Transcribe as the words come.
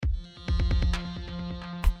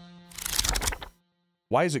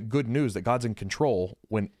Why is it good news that God's in control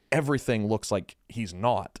when everything looks like he's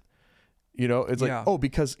not? It's like,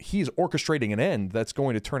 because he's orchestrating an end that's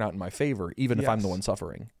going to turn out in my favor, even if I'm the one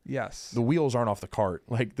suffering. Yes. The wheels aren't off the cart.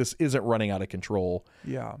 Like, this isn't running out of control.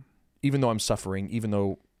 Yeah. Even though I'm suffering, even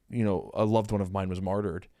though, a loved one of mine was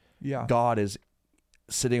martyred. Yeah. God is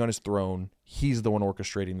sitting on his throne. He's the one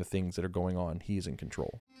orchestrating the things that are going on. He's in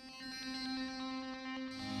control.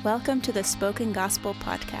 Welcome to the Spoken Gospel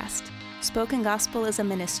Podcast. Spoken Gospel is a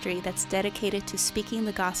ministry that's dedicated to speaking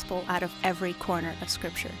the gospel out of every corner of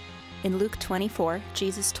Scripture. In Luke 24,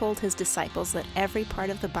 Jesus told his disciples that every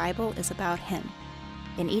part of the Bible is about him.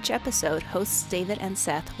 In each episode, hosts David and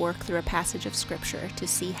Seth work through a passage of Scripture to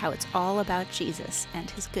see how it's all about Jesus and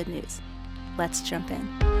his good news. Let's jump in.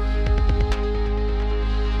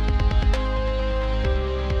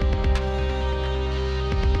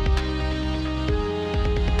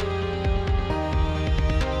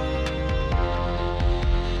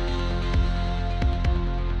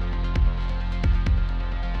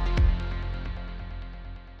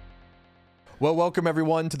 Well, welcome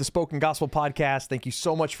everyone to the Spoken Gospel Podcast. Thank you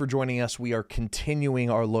so much for joining us. We are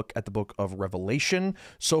continuing our look at the book of Revelation.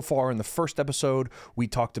 So far in the first episode, we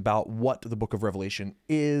talked about what the book of Revelation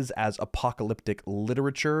is as apocalyptic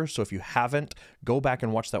literature. So if you haven't, go back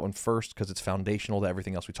and watch that one first because it's foundational to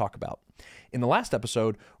everything else we talk about. In the last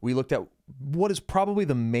episode, we looked at what is probably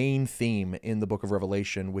the main theme in the book of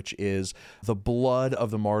Revelation, which is the blood of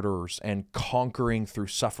the martyrs and conquering through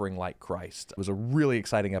suffering like Christ. It was a really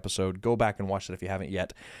exciting episode. Go back and watch it if you haven't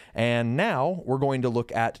yet. And now we're going to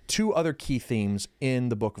look at two other key themes in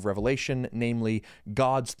the book of Revelation, namely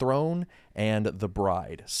God's throne and the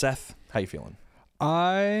bride. Seth, how you feeling?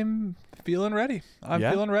 I'm feeling ready.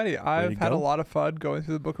 Feeling ready. I've had a lot of fun going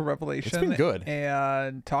through the book of Revelation. It's been good.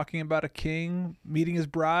 And talking about a king meeting his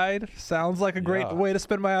bride sounds like a great way to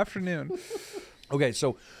spend my afternoon. Okay,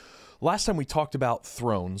 so last time we talked about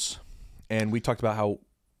thrones, and we talked about how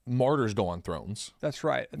martyrs go on thrones. That's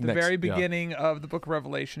right. At the very beginning of the book of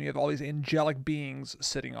Revelation, you have all these angelic beings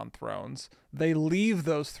sitting on thrones. They leave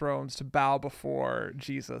those thrones to bow before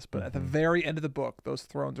Jesus, but at the very end of the book, those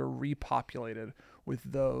thrones are repopulated with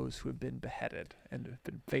those who have been beheaded and have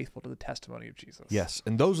been faithful to the testimony of Jesus. Yes,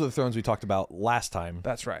 and those are the thrones we talked about last time.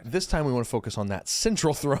 That's right. This time we want to focus on that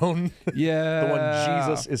central throne, yeah, the one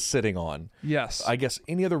Jesus is sitting on. Yes. I guess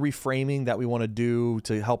any other reframing that we want to do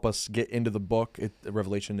to help us get into the book.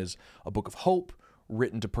 Revelation is a book of hope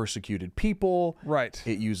written to persecuted people. Right.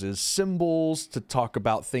 It uses symbols to talk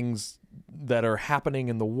about things that are happening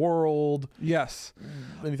in the world. Yes.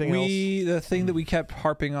 Anything else? The thing that we kept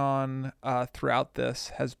harping on throughout this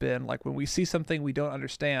has been like when we see something we don't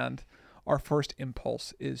understand, our first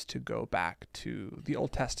impulse is to go back to the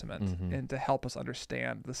Old Testament and to help us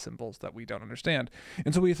understand the symbols that we don't understand.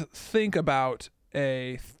 And so we think about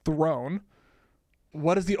a throne.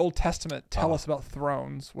 What does the Old Testament tell us about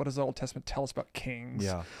thrones? What does the Old Testament tell us about kings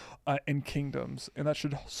and kingdoms? And that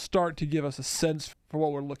should start to give us a sense for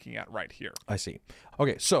what we're looking at right here. I see.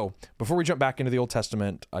 Okay, so before we jump back into the Old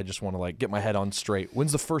Testament, I just want to get my head on straight.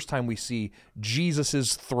 When's the first time we see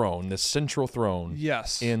Jesus's throne, this central throne,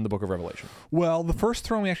 in the book of Revelation? Well, the first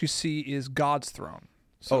throne we actually see is God's throne.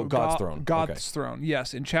 So God's throne. God's throne,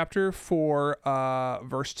 yes. In chapter 4,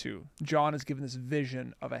 verse 2, John is given this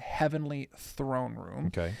vision of a heavenly throne room.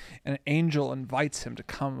 Okay. And an angel invites him to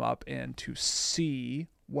come up and to see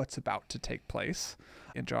what's about to take place.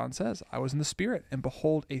 And John says, I was in the Spirit, and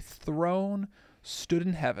behold, a throne stood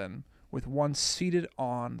in heaven with one seated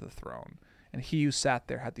on the throne. And he who sat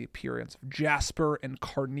there had the appearance of jasper and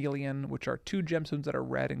carnelian, which are two gemstones that are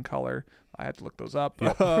red in color. I had to look those up.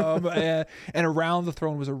 And around the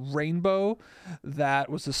throne was a rainbow that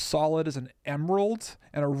was as solid as an emerald.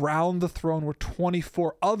 And around the throne were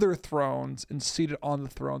 24 other thrones, and seated on the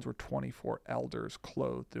thrones were 24 elders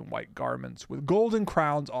clothed in white garments with golden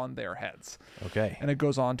crowns on their heads. Okay. And it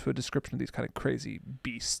goes on to a description of these kind of crazy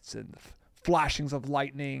beasts and flashings of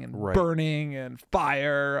lightning and Right. burning and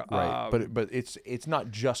fire. Right, but it's not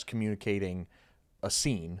just communicating a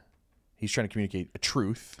scene. He's trying to communicate a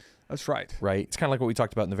truth. That's right. Right? It's kind of like what we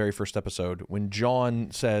talked about in the very first episode when John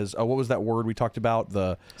says, what was that word we talked about?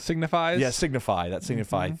 The signifies? Yeah, signify, that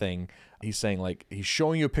signify thing. He's saying he's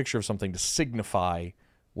showing you a picture of something to signify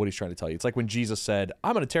what he's trying to tell you. It's like when Jesus said,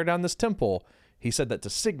 I'm going to tear down this temple. He said that to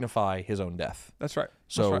signify his own death. That's right.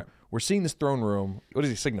 So we're seeing this throne room. What is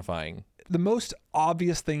he signifying? The most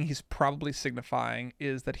obvious thing he's probably signifying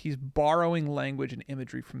is that he's borrowing language and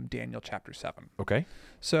imagery from Daniel chapter 7. Okay.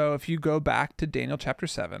 So if you go back to Daniel chapter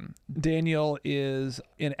 7, Daniel is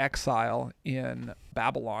in exile in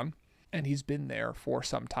Babylon, and he's been there for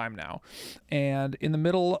some time now. And in the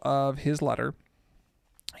middle of his letter,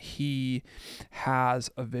 he has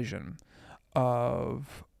a vision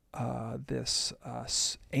of this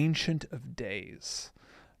Ancient of Days.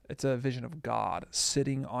 It's a vision of God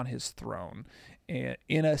sitting on his throne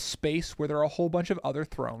in a space where there are a whole bunch of other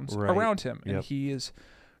thrones around him. And he is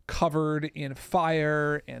covered in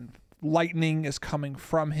fire, and lightning is coming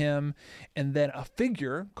from him. And then a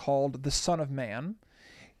figure called the Son of Man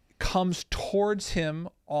comes towards him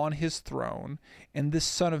on his throne. And this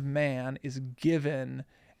Son of Man is given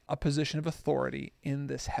a position of authority in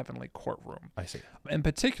this heavenly courtroom. I see. And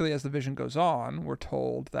particularly as the vision goes on, we're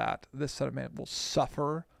told that this Son of Man will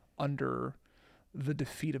suffer under the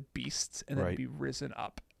defeat of beasts and then be risen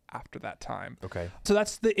up after that time. Okay. So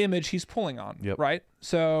that's the image he's pulling on, right?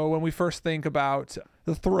 So when we first think about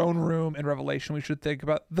the throne room in Revelation, we should think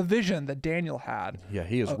about the vision that Daniel had. Yeah,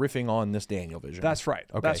 he is riffing on this Daniel vision. That's right.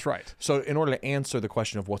 Okay. That's right. So in order to answer the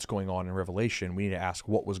question of what's going on in Revelation, we need to ask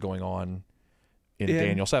what was going on in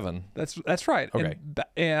Daniel 7. That's right. Okay.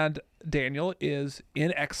 And Daniel is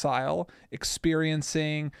in exile,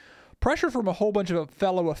 experiencing pressure from a whole bunch of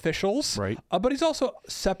fellow officials. Right. But he's also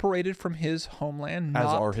separated from his homeland. As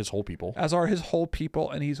are his whole people. As are his whole people,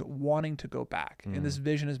 and he's wanting to go back. And this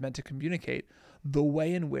vision is meant to communicate the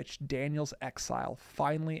way in which Daniel's exile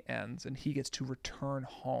finally ends, and he gets to return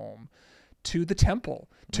home to the temple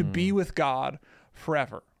to be with God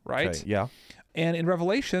forever, right? Okay. Yeah. And in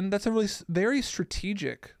Revelation, that's a really very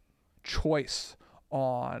strategic choice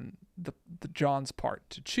on the John's part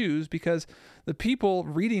to choose, because the people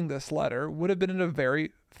reading this letter would have been in a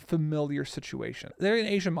very familiar situation. They're in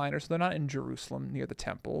Asia Minor, so they're not in Jerusalem near the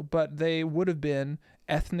temple, but they would have been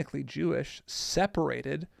ethnically Jewish,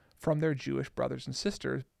 separated from their Jewish brothers and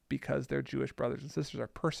sisters because their Jewish brothers and sisters are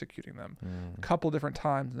persecuting them. A couple different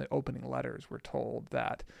times in the opening letters, we're told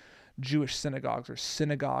that Jewish synagogues are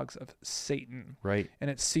synagogues of Satan. Right. And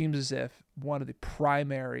it seems as if one of the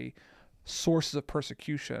primary sources of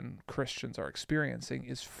persecution Christians are experiencing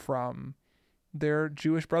is from their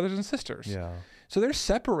Jewish brothers and sisters. Yeah. So they're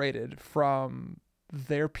separated from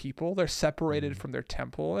their people. They're separated from their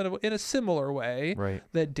temple in a similar way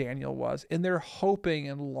that Daniel was. And they're hoping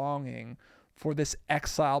and longing for this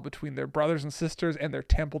exile between their brothers and sisters and their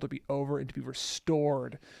temple to be over and to be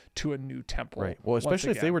restored to a new temple. Right. Well,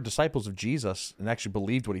 especially if they were disciples of Jesus and actually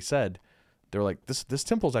believed what he said, they're like, this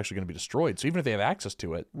temple is actually going to be destroyed. So even if they have access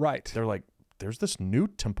to it, they're like, there's this new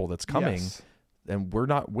temple that's coming, and we're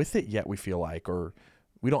not with it yet, we feel like, or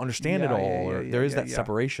we don't understand it all, or there is that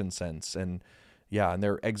separation sense. And and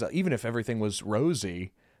they're exiled. Even if everything was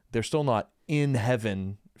rosy, they're still not in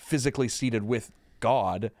heaven physically seated with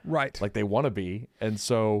God, like they want to be. And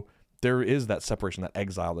so there is that separation, that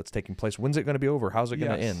exile that's taking place. When's it going to be over? How's it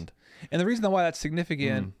going to end? And the reason why that's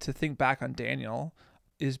significant to think back on Daniel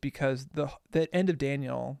is because the end of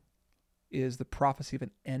Daniel is the prophecy of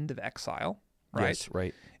an end of exile, right? Yes,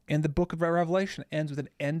 right. And the book of Revelation ends with an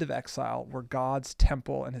end of exile where God's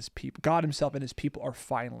temple and his people, God himself and his people are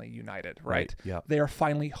finally united, right? Yeah. They are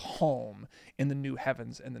finally home in the new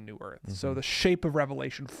heavens and the new earth. So the shape of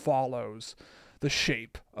Revelation follows the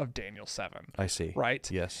shape of Daniel 7. I see. Right?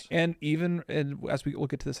 Yes. And as we'll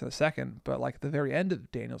get to this in a second, but like at the very end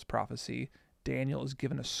of Daniel's prophecy, Daniel is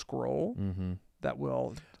given a scroll that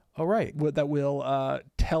will that will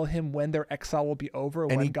tell him when their exile will be over,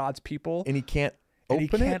 and when God's people, and he can't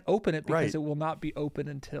open it because it will not be open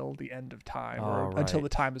until the end of time, or until the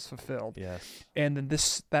time is fulfilled. Yes. And then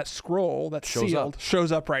that scroll that's sealed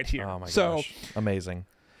shows up right here. Oh my gosh. Amazing.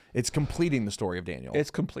 It's completing the story of Daniel.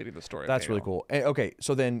 It's completing the story That's of Daniel. really cool. Okay,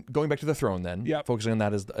 so then going back to the throne then, focusing on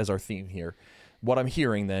that as our theme here. What I'm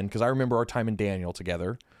hearing then, because I remember our time in Daniel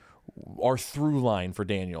together, our through line for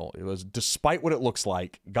Daniel, it was despite what it looks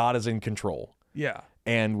like, God is in control. Yeah.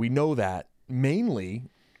 And we know that mainly,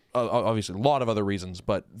 obviously a lot of other reasons,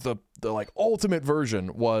 but the like ultimate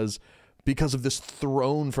version was because of this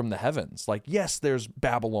throne from the heavens. Like, yes, there's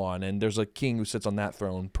Babylon and there's a king who sits on that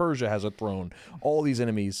throne. Persia has a throne. All these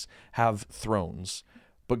enemies have thrones.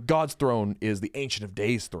 But God's throne is the Ancient of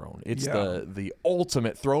Days throne. It's the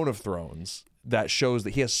ultimate throne of thrones that shows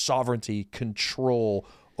that he has sovereignty, control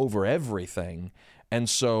over everything. And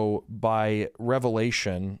so by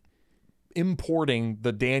Revelation importing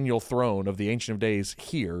the Daniel throne of the Ancient of Days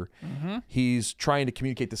here, he's trying to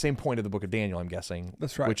communicate the same point of the book of Daniel, I'm guessing.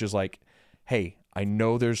 That's right. Which is like, hey, I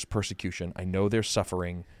know there's persecution. I know there's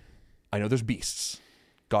suffering. I know there's beasts.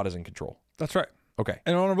 God is in control. That's right. Okay.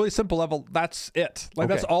 And on a really simple level, that's it. Like,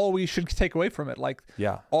 that's all we should take away from it. Like,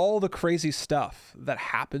 all the crazy stuff that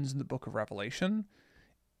happens in the book of Revelation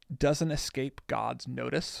doesn't escape God's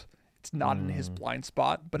notice. It's not in his blind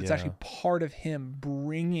spot, but it's actually part of him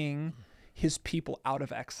bringing his people out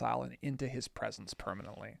of exile and into his presence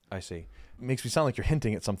permanently. I see. It makes me sound like you're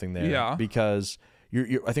hinting at something there. Yeah. Because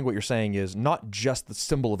I think what you're saying is not just the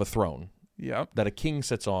symbol of a throne Yep. that a king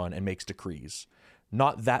sits on and makes decrees.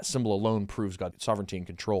 Not that symbol alone proves God's sovereignty and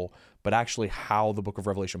control, but actually how the book of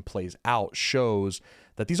Revelation plays out shows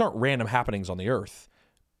that these aren't random happenings on the earth.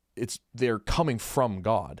 They're coming from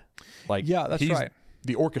God. Like, Yeah, that's he's right.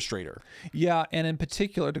 the orchestrator. Yeah, and in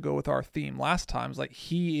particular, to go with our theme last time, is like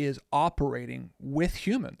he is operating with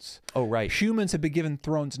humans. Oh, right. Humans have been given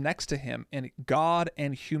thrones next to him, and God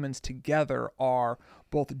and humans together are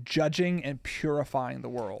both judging and purifying the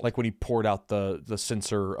world. Like when he poured out the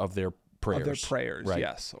censer of their prayers. Of their prayers, Right.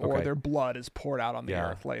 yes. Or Okay. their blood is poured out on the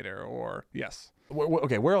Yeah. earth later, or yes.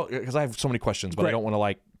 Okay, where, because I have so many questions, but I Great. don't want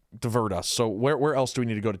to divert us. So where else do we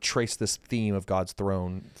need to go to trace this theme of God's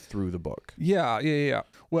throne through the book? Yeah.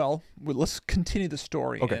 Well, let's continue the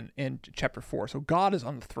story Okay. in chapter 4. So God is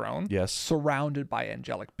on the throne, Yes. surrounded by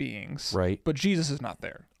angelic beings, Right. but Jesus is not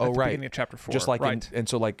there. Oh, at the right. beginning of chapter 4. Just like right. and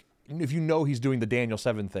so like if you know he's doing the Daniel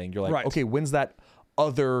 7 thing, you're like, Right. okay, when's that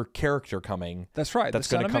other character coming? That's right. That's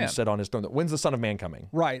the going Son to of come Man. sit on his throne. When's the Son of Man coming?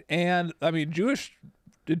 Right. And I mean, Jewish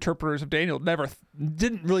interpreters of Daniel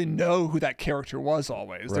didn't really know who that character was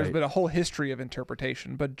always. There's Right. been a whole history of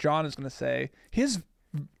interpretation, but John is going to say his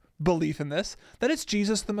belief in this, that it's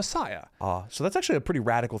Jesus the Messiah. So that's actually a pretty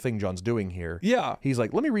radical thing John's doing here. Yeah. He's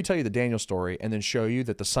like, let me retell you the Daniel story and then show you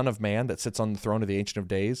that the Son of Man that sits on the throne of the Ancient of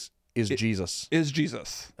Days is Jesus. Is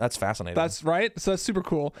Jesus. That's fascinating. That's right. So that's super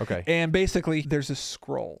cool. Okay. And basically, there's a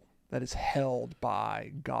scroll that is held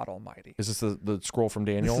by God Almighty. Is this the scroll from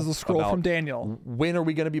Daniel? This is a scroll about from Daniel. When are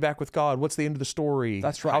we going to be back with God? What's the end of the story?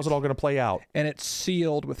 That's right. How's it all going to play out? And it's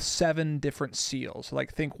sealed with 7 different seals. So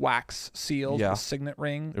like think wax seals, Yeah. with a signet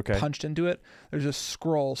ring Okay. punched into it. There's a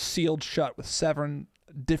scroll sealed shut with 7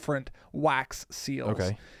 different wax seals.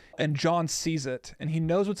 Okay. And John sees it and he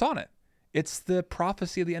knows what's on it. It's the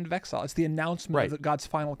prophecy of the end of exile. It's the announcement Right. of God's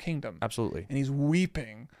final kingdom. Absolutely. And he's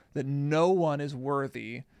weeping that no one is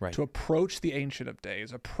worthy Right. to approach the Ancient of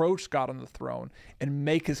Days, approach God on the throne, and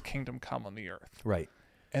make his kingdom come on the earth. Right.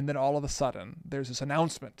 And then all of a sudden, there's this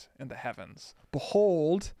announcement in the heavens.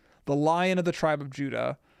 Behold, the Lion of the tribe of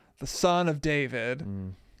Judah, the Son of David.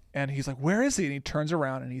 And he's like, where is he? And he turns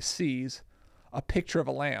around and he sees a picture of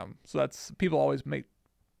a lamb. So that's, people always make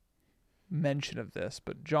mention of this,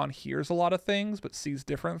 but John hears a lot of things, but sees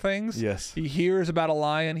different things. Yes. He hears about a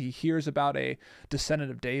lion. He hears about a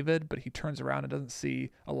descendant of David, but he turns around and doesn't see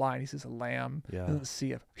a lion. He sees a lamb. Yeah. Doesn't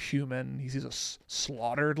see a human. He sees a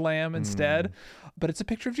slaughtered lamb instead. But it's a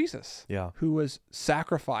picture of Jesus. Yeah. Who was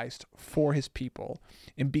sacrificed for his people.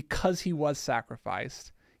 And because he was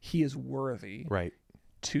sacrificed, he is worthy Right.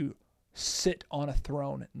 to sit on a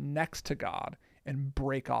throne next to God and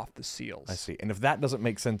break off the seals. I see. And if that doesn't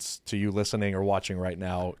make sense to you listening or watching right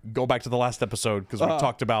now, go back to the last episode because we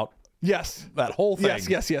talked about Yes. that whole thing.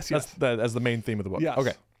 Yes. That's as the main theme of the book. Yes.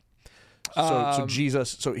 Okay. So Jesus,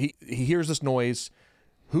 so he hears this noise.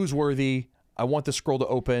 Who's worthy? I want the scroll to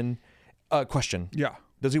open. Question. Yeah.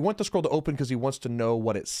 Does he want the scroll to open because he wants to know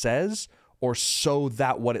what it says, or so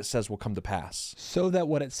that what it says will come to pass? So that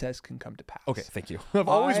what it says can come to pass. Okay, thank you. I've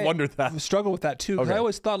always wondered that. I struggle with that too, because Okay. I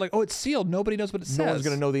always thought like, oh, it's sealed. Nobody knows what it says. No one's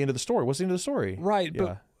going to know the end of the story. What's the end of the story? Right, Yeah.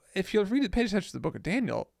 but if you read it, pay attention to the book of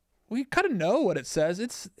Daniel, we kind of know what it says.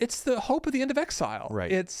 It's the hope of the end of exile. Right.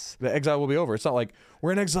 It's The exile will be over. It's not like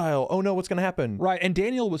we're in exile. Oh no, what's going to happen? right, and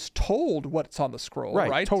Daniel was told what's on the scroll. Right,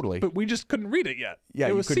 Right, totally. But we just couldn't read it yet. Yeah, it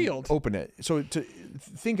you was couldn't sealed. Open it. So to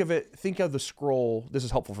think of the scroll. This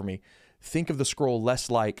is helpful for me. Think of the scroll less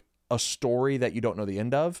like a story that you don't know the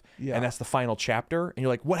end of, Yeah. and that's the final chapter. And you're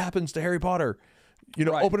like, what happens to Harry Potter? You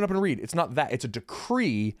know, Right. open it up and read. It's not that. It's a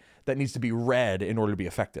decree that needs to be read in order to be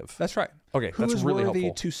effective. That's right. Okay, Who that's is really worthy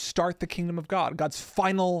helpful. to start the kingdom of God, God's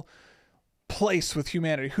final place with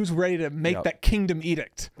humanity? Who's ready to make Yep. that kingdom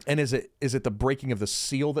edict? And is it the breaking of the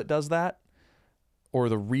seal that does that, or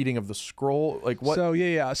the reading of the scroll? Like what? So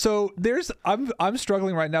yeah. So I'm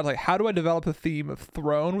struggling right now. Like, how do I develop a theme of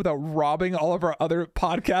throne without robbing all of our other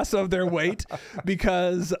podcasts of their weight?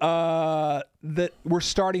 Because that we're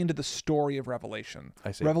starting into the story of Revelation.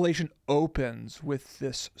 I see. Revelation opens with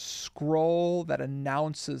this scroll that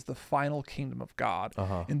announces the final kingdom of God.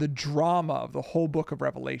 And the drama of the whole book of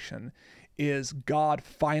Revelation is God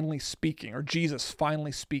finally speaking, or Jesus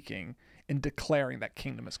finally speaking, and declaring that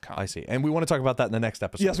kingdom has come. I see. And we want to talk about that in the next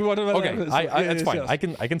episode. Yes, we want to talk about Okay, that. that's Yes, fine.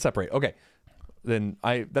 yes. I can separate. Okay, then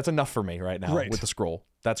that's enough for me right now Right. with the scroll.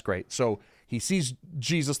 That's great. So he sees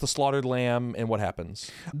Jesus, the slaughtered lamb, and what happens?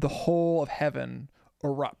 The whole of heaven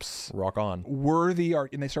erupts. Rock on.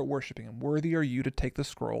 And they start worshiping him. Worthy are you to take the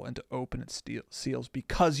scroll and to open its seals,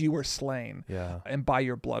 because you were slain, and by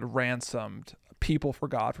your blood ransomed people for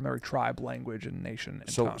God from every tribe, language, and nation.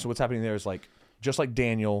 And tongue. So what's happening there is just like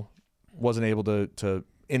Daniel wasn't able to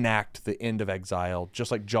enact the end of exile, just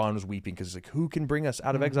like John was weeping because he's like, who can bring us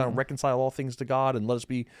out of exile and reconcile all things to God and let us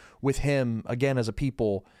be with him again as a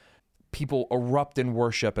people? People erupt in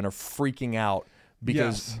worship and are freaking out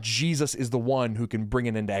because Jesus is the one who can bring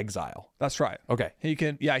an end to exile. That's right. Okay. He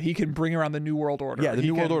can bring around the new world order. Yeah, the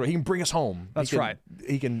new world order. He can bring us home. That's right.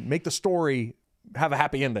 He can make the story have a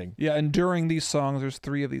happy ending. Yeah, and during these songs, there's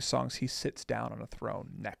 3 of these songs, he sits down on a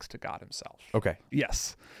throne next to God himself. Okay.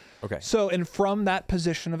 Yes. Okay. So, and from that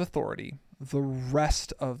position of authority, the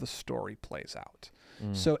rest of the story plays out.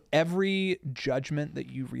 So every judgment that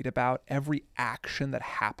you read about, every action that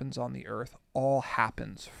happens on the earth, all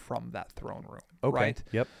happens from that throne room. Okay. Right?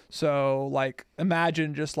 Yep. So, like,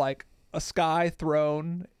 imagine just like a sky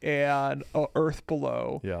throne and a earth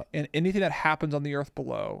below. Yeah. And anything that happens on the earth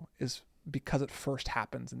below is because it first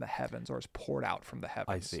happens in the heavens or is poured out from the heavens.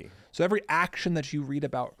 I see. So every action that you read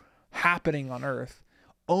about happening on earth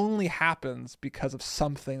only happens because of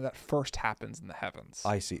something that first happens in the heavens.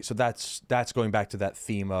 I see. So that's going back to that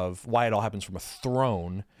theme of why it all happens from a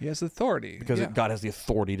throne. He has authority. Because God has the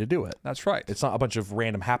authority to do it. That's right. It's not a bunch of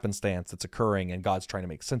random happenstance that's occurring and God's trying to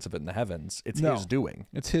make sense of it in the heavens. It's his doing.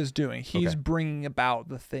 It's his doing. He's bringing about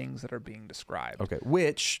the things that are being described. Okay.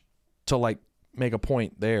 Which, to like make a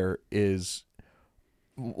point there, is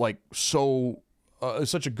like such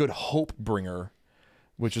a good hope bringer,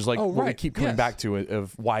 which is like what we keep coming back to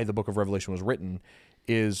of why the book of Revelation was written,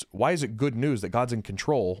 is why is it good news that God's in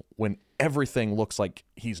control when everything looks like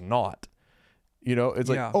he's not? You know,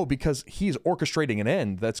 it's like, because he's orchestrating an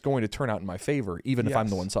end that's going to turn out in my favor, even if I'm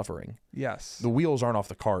the one suffering. Yes. The wheels aren't off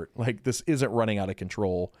the cart. Like, this isn't running out of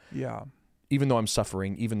control. Yeah. Even though I'm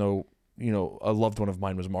suffering, even though, a loved one of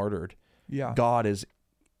mine was martyred. Yeah. God is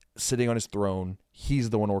sitting on his throne. He's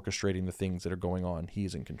the one orchestrating the things that are going on.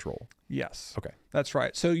 He's in control. Yes. Okay. That's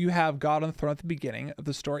right. So you have God on the throne at the beginning of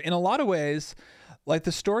the story. In a lot of ways, like,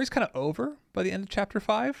 the story's kind of over by the end of chapter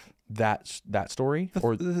 5. That story?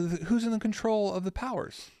 Who's in the control of the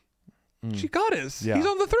powers? God is. Yeah. He's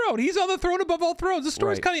on the throne. He's on the throne above all thrones. The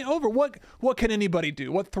story's kind of over. What can anybody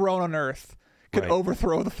do? What throne on earth can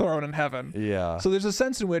overthrow the throne in heaven? Yeah. So there's a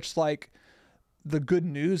sense in which, like, the good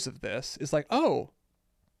news of this is like,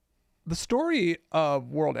 the story of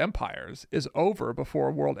world empires is over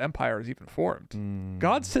before world empire is even formed.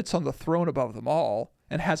 God sits on the throne above them all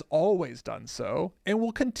and has always done so and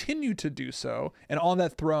will continue to do so. And on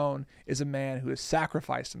that throne is a man who has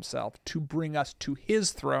sacrificed himself to bring us to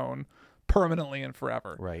his throne permanently and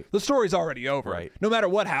forever. Right. The story's already over. Right. No matter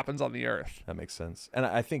what happens on the earth. That makes sense. And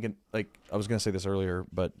I think, I was going to say this earlier,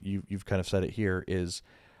 but you've kind of said it here, is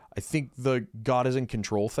I think the God is in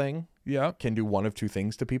control thing can do one of two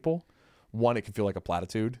things to people. One, it can feel like a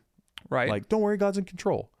platitude. Right. Like, don't worry, God's in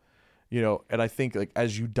control. And I think, like,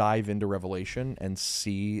 as you dive into Revelation and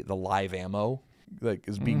see the live ammo that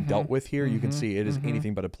is being dealt with here, you can see it is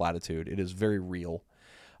anything but a platitude. It is very real.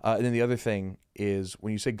 And then the other thing is,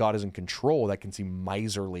 when you say God is in control, that can seem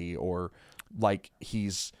miserly or like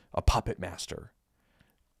he's a puppet master.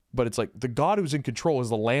 But it's like the God who's in control is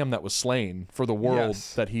the lamb that was slain for the world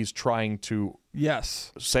that he's trying to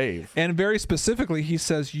save. And very specifically, he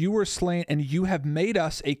says, you were slain and you have made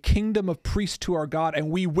us a kingdom of priests to our God, and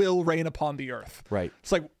we will reign upon the earth. Right.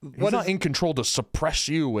 It's like, he's not in control to suppress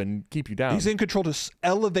you and keep you down. He's in control to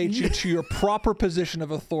elevate you to your proper position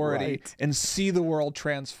of authority and see the world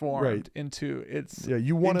transformed into its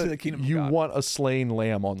into the kingdom of God. You want a slain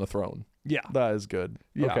lamb on the throne. Yeah. That is good.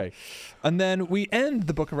 Yeah. Okay. And then we end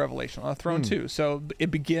the book of Revelation on a throne too. So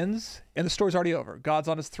it begins and the story's already over. God's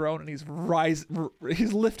on his throne and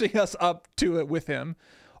he's lifting us up to it with him.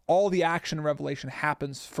 All the action in Revelation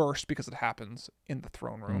happens first because it happens in the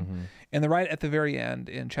throne room. And then right at the very end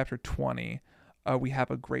in chapter 20, we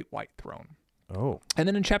have a great white throne. Oh. And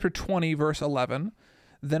then in chapter 20, verse 11,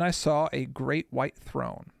 then I saw a great white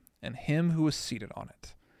throne and him who was seated on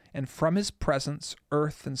it. And from his presence,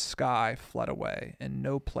 earth and sky fled away, and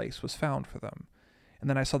no place was found for them. And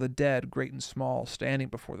then I saw the dead, great and small, standing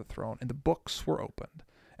before the throne, and the books were opened.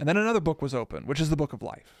 And then another book was opened, which is the book of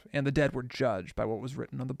life. And the dead were judged by what was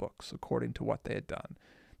written on the books, according to what they had done.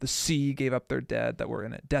 The sea gave up their dead that were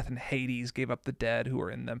in it. Death and Hades gave up the dead who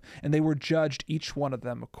were in them. And they were judged, each one of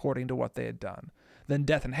them, according to what they had done. Then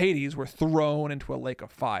death and Hades were thrown into a lake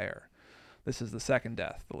of fire. This is the second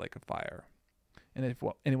death, the lake of fire. And if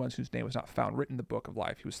anyone whose name was not found written in the book of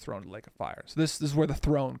life, he was thrown into the lake of fire. So this is where the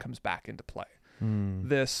throne comes back into play.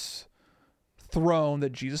 This throne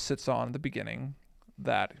that Jesus sits on in the beginning,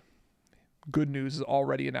 that good news is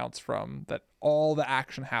already announced from, that all the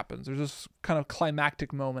action happens. There's this kind of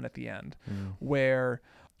climactic moment at the end where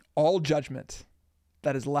all judgment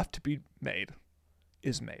that is left to be made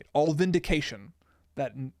is made. All vindication,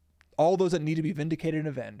 that all those that need to be vindicated and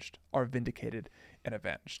avenged are vindicated and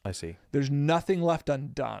avenged. I see. There's nothing left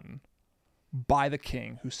undone by the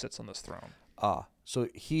king who sits on this throne. So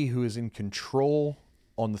he who is in control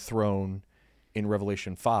on the throne in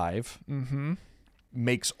Revelation 5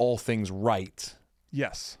 makes all things right.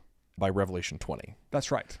 Yes. By Revelation 20.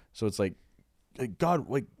 That's right. So it's like, God,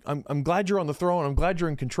 like I'm glad you're on the throne. I'm glad you're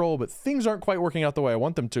in control, but things aren't quite working out the way I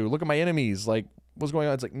want them to. Look at my enemies. Like, what's going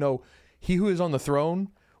on? It's like, no, he who is on the throne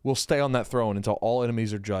will stay on that throne until all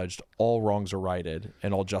enemies are judged, all wrongs are righted,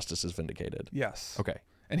 and all justice is vindicated. Yes. Okay.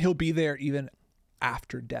 And he'll be there even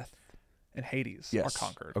after death and Hades are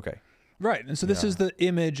conquered. Okay. Right. And so this is the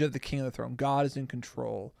image of the king of the throne. God is in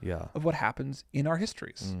control of what happens in our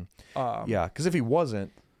histories. Because if he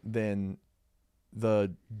wasn't, then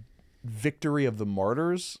the victory of the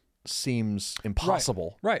martyrs seems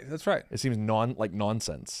impossible. Right. That's right. It seems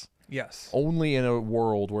nonsense. Yes. Only in a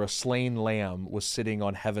world where a slain lamb was sitting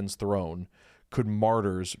on heaven's throne could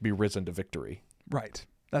martyrs be risen to victory. Right.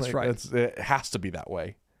 That's right. It has to be that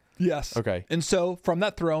way. Yes. Okay. And so from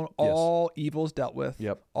that throne, all evil is dealt with.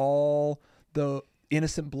 Yep. All the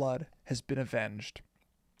innocent blood has been avenged.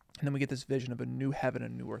 And then we get this vision of a new heaven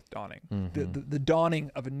and new earth dawning. The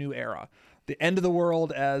dawning of a new era. The end of the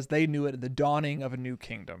world as they knew it, and the dawning of a new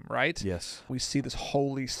kingdom, right? Yes. We see this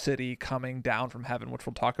holy city coming down from heaven, which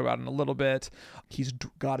we'll talk about in a little bit.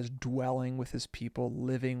 God is dwelling with his people,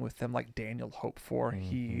 living with them like Daniel hoped for.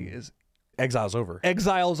 He is Exile's over.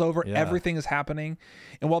 Exile's over. Yeah. Everything is happening.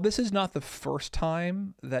 And while this is not the first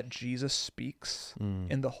time that Jesus speaks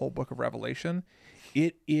in the whole book of Revelation,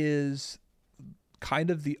 it is kind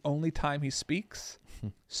of the only time he speaks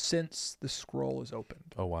since the scroll is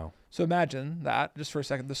opened. Oh, wow. So imagine that, just for a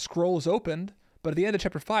second. The scroll is opened, but at the end of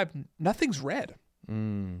chapter 5, nothing's read.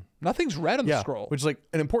 Nothing's read on the scroll. Which is like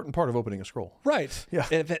an important part of opening a scroll. Right. Yeah.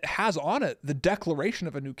 If it has on it the declaration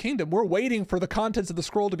of a new kingdom, we're waiting for the contents of the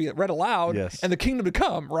scroll to be read aloud and the kingdom to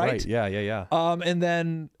come, right? Yeah. And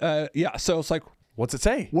then, so it's like, what's it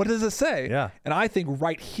say? What does it say? Yeah. And I think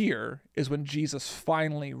right here is when Jesus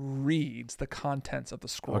finally reads the contents of the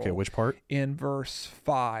scroll. Okay, which part? In verse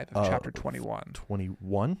 5 of chapter 21.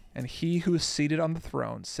 21? And he who is seated on the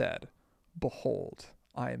throne said, "Behold,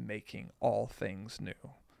 I am making all things new.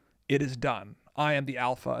 It is done. I am the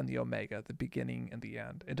Alpha and the Omega, the beginning and the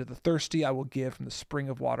end. And to the thirsty I will give from the spring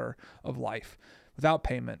of water of life without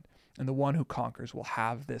payment, and the one who conquers will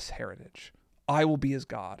have this heritage. I will be his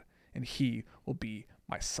God, and he will be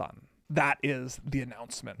my son." That is the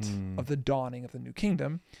announcement of the dawning of the new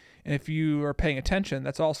kingdom. And if you are paying attention,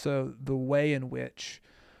 that's also the way in which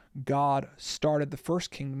God started the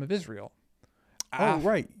first kingdom of Israel.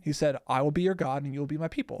 Right. He said, "I will be your God and you will be my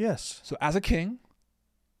people." Yes. So as a king,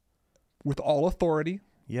 with all authority,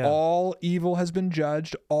 all evil has been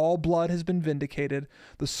judged, all blood has been vindicated,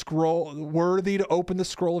 the scroll, worthy to open the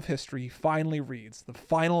scroll of history, finally reads the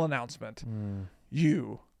final announcement.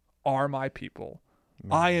 You are my people.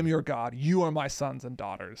 I am your God. You are my sons and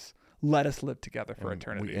daughters. Let us live together for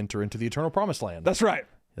eternity. We enter into the eternal promised land. That's right.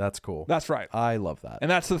 That's cool. That's right. I love that. And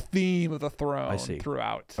that's the theme of the throne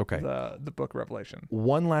throughout the book of Revelation.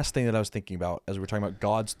 One last thing that I was thinking about as we were talking about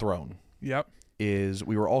God's throne is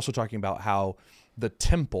we were also talking about how the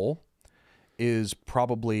temple is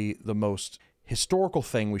probably the most historical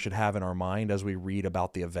thing we should have in our mind as we read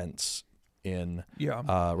about the events in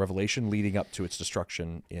Revelation leading up to its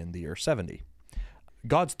destruction in the year 70.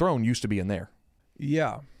 God's throne used to be in there.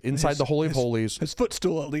 Yeah. Inside the Holy of Holies. His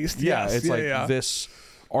footstool, at least. Yeah, it's this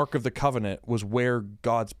Ark of the Covenant was where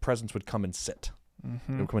God's presence would come and sit. It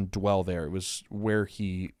would come and dwell there. It was where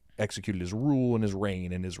he executed his rule and his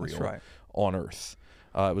reign in Israel on earth.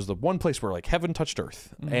 It was the one place where like heaven touched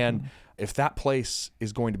earth. And if that place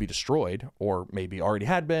is going to be destroyed, or maybe already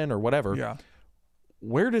had been or whatever,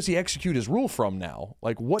 where does he execute his rule from now?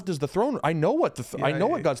 Like, what does the throne? I know what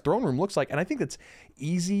what God's throne room looks like, and I think that's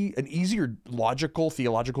an easier logical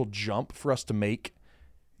theological jump for us to make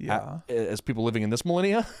as people living in this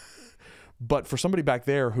millennia. But for somebody back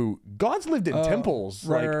there who God's lived in temples,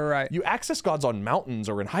 right. You access God's on mountains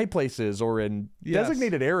or in high places or in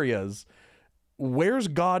designated areas. Where's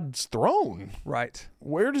God's throne? Right.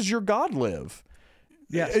 Where does your God live?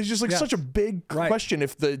 It's just like such a big question.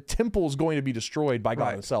 If the temple is going to be destroyed by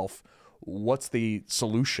God himself, what's the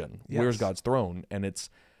solution? Where's God's throne? And it's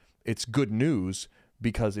good news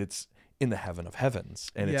because it's in the heaven of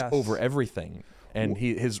heavens and it's over everything. and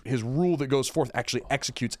his rule that goes forth actually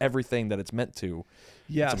executes everything that it's meant to.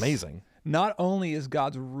 Yes. It's amazing. Not only is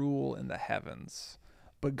God's rule in the heavens,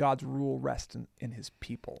 but God's rule rests in his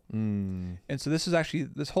people. And so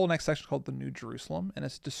this whole next section is called the New Jerusalem, and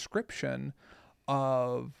it's a description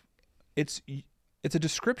of it's a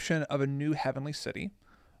description of a new heavenly city,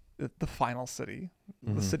 the final city,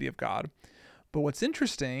 the city of God. But what's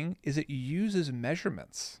interesting is it uses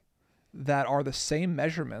measurements that are the same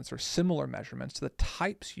measurements or similar measurements to the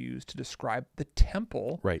types used to describe the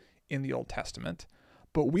temple in the Old Testament.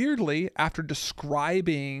 But weirdly, after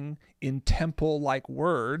describing in temple-like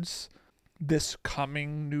words this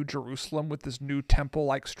coming New Jerusalem with this new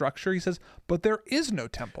temple-like structure, he says, but there is no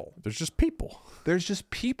temple. There's just people. There's just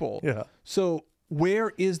people. Yeah. So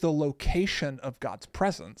where is the location of God's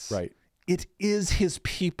presence? Right. It is his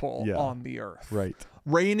people on the earth. Right.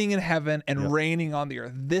 Reigning in heaven and reigning on the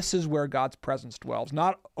earth. This is where God's presence dwells.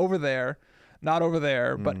 Not over there,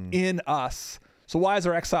 but in us. So why is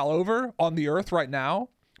our exile over on the earth right now?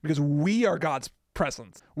 Because we are God's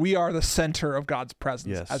presence. We are the center of God's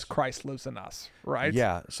presence as Christ lives in us, right?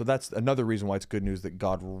 Yeah. So that's another reason why it's good news that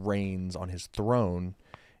God reigns on his throne,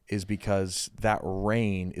 is because that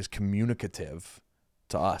reign is communicative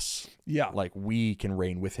to us. Yeah. Like we can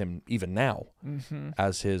reign with him even now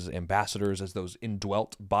as his ambassadors, as those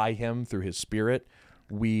indwelt by him through his spirit.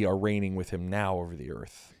 We are reigning with him now over the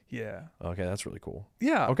earth. Yeah. Okay. That's really cool.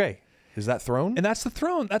 Yeah. Okay. Is that throne? And that's the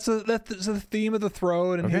throne. That's the theme of the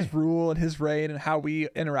throne and his rule and his reign and how we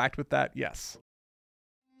interact with that. Yes.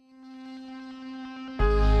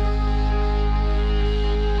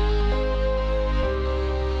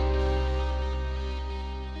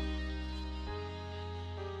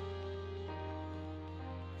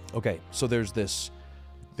 Okay, so there's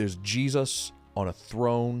Jesus on a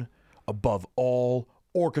throne above all,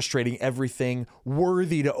 orchestrating everything,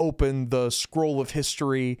 worthy to open the scroll of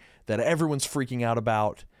history that everyone's freaking out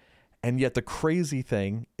about. And yet the crazy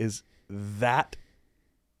thing is that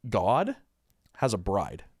God has a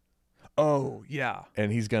bride. Oh, yeah.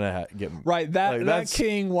 And he's going to get... Right, that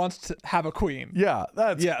king wants to have a queen. Yeah,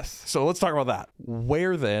 that's... Yes. So let's talk about that.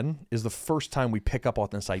 Where then is the first time we pick up on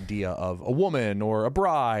this idea of a woman or a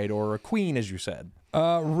bride or a queen, as you said?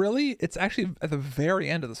 Really, it's actually at the very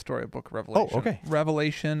end of the story of Book of Revelation. Oh, okay.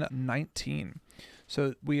 Revelation 19.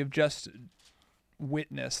 So we have just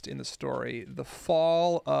witnessed in the story the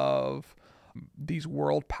fall of these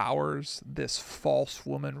world powers, this false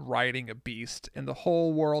woman riding a beast, and the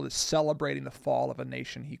whole world is celebrating the fall of a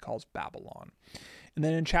nation he calls Babylon. And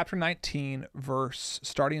then in chapter 19,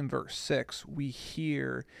 starting in verse 6, we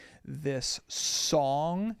hear this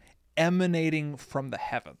song emanating from the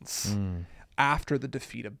heavens after the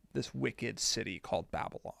defeat of this wicked city called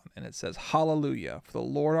Babylon. And it says, "Hallelujah, for the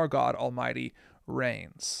Lord our God Almighty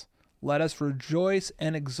reigns. Let us rejoice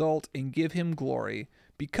and exult and give him glory,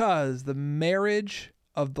 because the marriage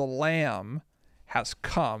of the Lamb has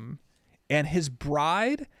come, and his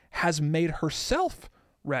bride has made herself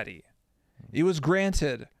ready. It was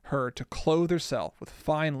granted her to clothe herself with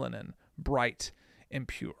fine linen, bright and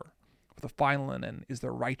pure. For the fine linen is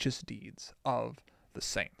the righteous deeds of the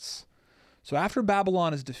saints." So after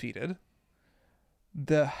Babylon is defeated,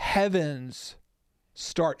 the heavens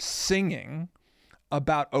start singing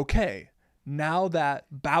about, okay, now that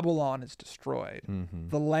Babylon is destroyed,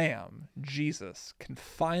 the Lamb, Jesus, can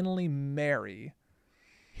finally marry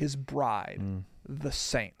his bride, the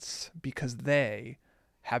saints, because they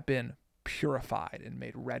have been purified and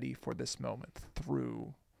made ready for this moment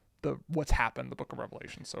through what's happened in the Book of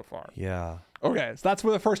Revelation so far. Yeah. Okay, so that's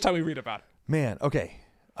the first time we read about it. Man, okay.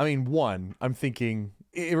 I mean, I'm thinking,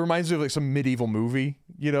 it reminds me of like some medieval movie,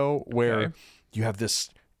 where you have this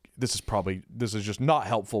is just not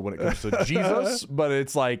helpful when it comes to Jesus, but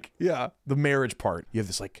it's like the marriage part. You have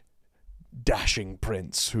this like dashing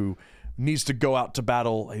prince who needs to go out to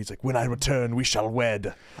battle, and he's like, "When I return, we shall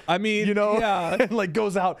wed." I mean, and like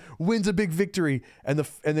goes out, wins a big victory, and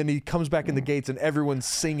then he comes back in the gates, and everyone's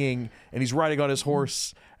singing, and he's riding on his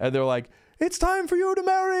horse, and they're like, "It's time for you to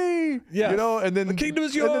marry." Yeah. And then the kingdom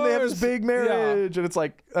is yours. And then they have this big marriage, and it's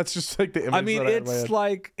like, that's just like the image. I mean,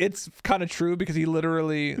 it's kind of true, because he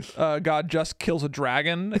literally, God just kills a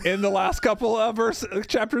dragon in the last couple of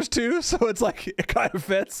chapters too. So it's like, it kind of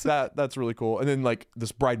fits. That's really cool. And then like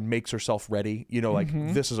this bride makes herself ready,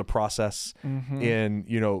 like this is a process in,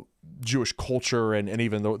 Jewish culture and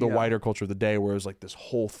even the wider culture of the day, where it was like this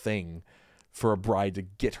whole thing for a bride to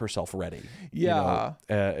get herself ready. Yeah.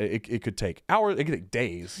 It could take hours, it could take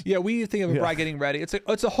days. Yeah, we think of a bride getting ready.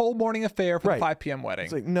 It's a whole morning affair for the 5 p.m. wedding.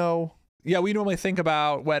 It's like, no, Yeah, we normally think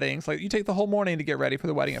about weddings like you take the whole morning to get ready for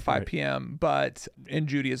the wedding at 5 p.m. But in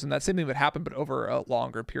Judaism, that same thing would happen, but over a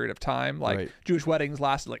longer period of time. Like Jewish weddings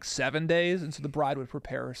lasted like 7 days, and so the bride would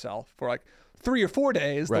prepare herself for like 3 or 4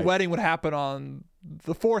 days. The wedding would happen on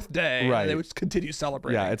the 4th day, and they would continue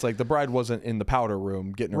celebrating. Yeah, it's like the bride wasn't in the powder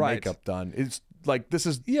room getting her makeup done. It's like this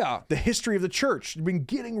is the history of the church. You've been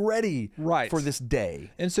getting ready for this day.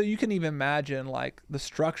 And so you can even imagine like the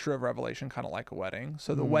structure of Revelation kind of like a wedding.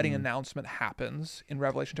 So the wedding announcement happens in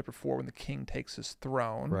Revelation chapter 4 when the king takes his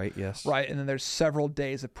throne. Right, yes. Right, and then there's several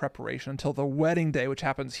days of preparation until the wedding day, which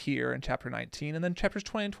happens here in chapter 19. And then chapters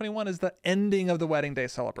 20 and 21 is the ending of the wedding day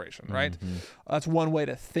celebration, right? That's one way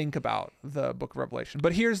to think about the book of Revelation.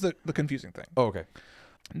 But here's the confusing thing. Oh, okay.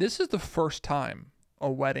 This is the first time a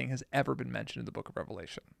wedding has ever been mentioned in the book of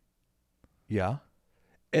Revelation. Yeah.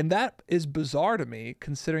 And that is bizarre to me,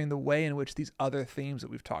 considering the way in which these other themes that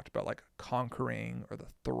we've talked about, like conquering or the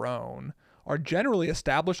throne, are generally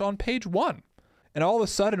established on page 1. And all of a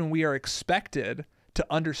sudden, we are expected to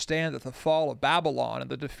understand that the fall of Babylon and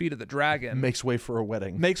the defeat of the dragon makes way for a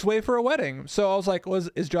wedding. So I was like,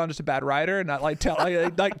 is John just a bad writer and not like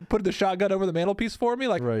put the shotgun over the mantelpiece for me?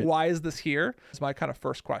 Like, why is this here? It's my kind of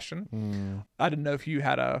first question. I didn't know if you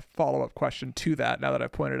had a follow-up question to that now that I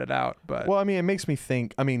pointed it out. But well, I mean, it makes me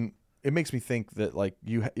think that like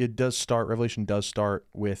Revelation does start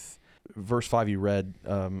with verse 5 you read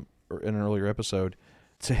in an earlier episode,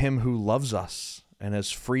 to him who loves us and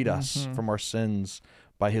has freed us from our sins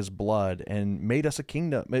by his blood and made us a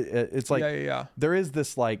kingdom. It's like there is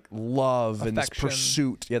this like love affection. And this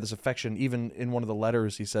pursuit. Yeah, this affection. Even in one of the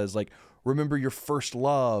letters he says like, remember your first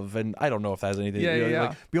love. And I don't know if that has anything to do with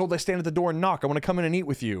like, behold, I stand at the door and knock. I want to come in and eat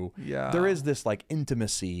with you. Yeah. There is this like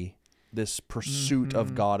intimacy, this pursuit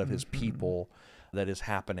of God, of his people that is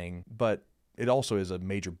happening. But it also is a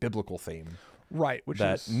major biblical theme. Right, which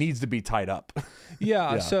needs to be tied up.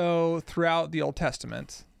 So throughout the Old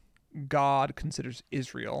Testament, God considers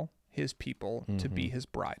Israel, his people, to be his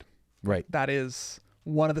bride. Right. That is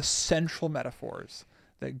one of the central metaphors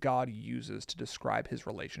that God uses to describe his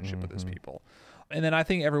relationship with his people. And then I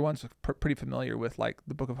think everyone's pretty familiar with like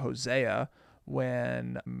the book of Hosea,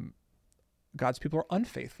 when God's people are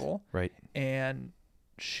unfaithful. Right. And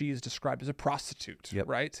she is described as a prostitute.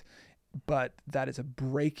 Right. But that is a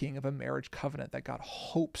breaking of a marriage covenant that God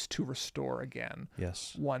hopes to restore again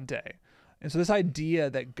one day. And so this idea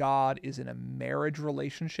that God is in a marriage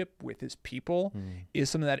relationship with his people is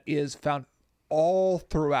something that is found all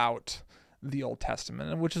throughout the Old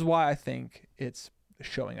Testament, and which is why I think it's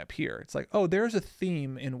showing up here. It's like, oh, there's a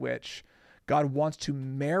theme in which God wants to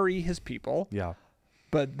marry his people. Yeah.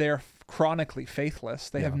 But they're chronically faithless.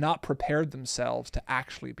 They have not prepared themselves to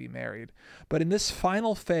actually be married. But in this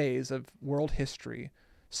final phase of world history,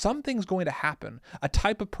 something's going to happen. A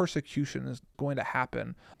type of persecution is going to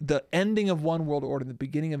happen. The ending of one world order, the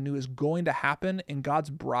beginning of new is going to happen, and God's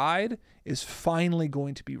bride is finally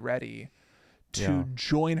going to be ready to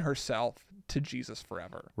join herself to Jesus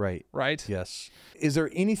forever. Right. Right? Yes. Is there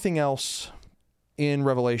anything else in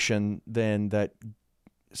Revelation then that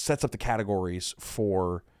sets up the categories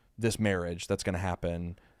for this marriage that's going to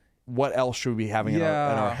happen? What else should we be having in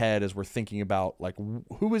our head as we're thinking about like,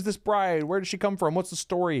 who is this bride? Where does she come from? What's the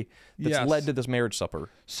story that's led to this marriage supper?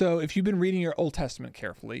 So if you've been reading your Old Testament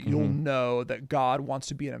carefully, you'll know that God wants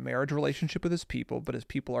to be in a marriage relationship with his people, but his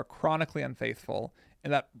people are chronically unfaithful,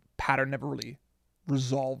 and that pattern never really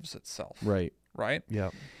resolves itself. Right. Right?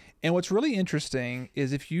 Yeah. And what's really interesting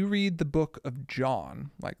is if you read the book of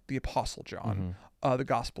John, like the Apostle John, the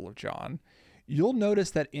Gospel of John, you'll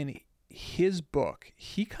notice that in his book,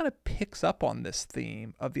 he kind of picks up on this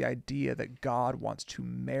theme of the idea that God wants to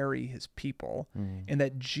marry his people and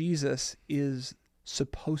that Jesus is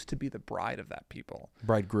supposed to be the bride of that people.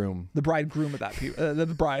 Bridegroom. The bridegroom of that people. The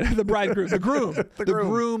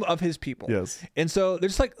groom of his people. Yes. And so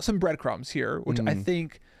there's like some breadcrumbs here, which I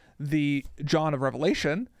think the John of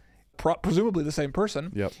Revelation, presumably the same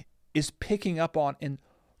person, is picking up on and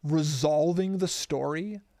resolving the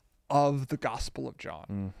story of the Gospel of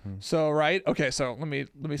John. So, right? Okay, so let me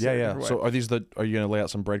say it every way. So are you going to lay out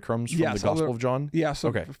some breadcrumbs from the Gospel of John? Yeah,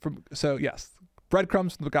 so yes,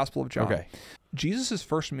 breadcrumbs from the Gospel of John. Okay. Jesus'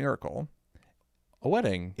 first miracle, a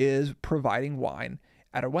wedding, is providing wine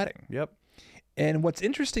at a wedding. Yep. And what's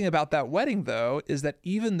interesting about that wedding, though, is that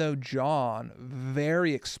even though John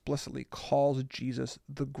very explicitly calls Jesus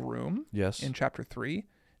the groom in chapter 3,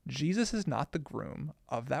 Jesus is not the groom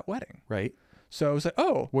of that wedding. Right. So it's like,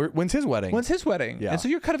 oh, when's his wedding? When's his wedding? Yeah. And so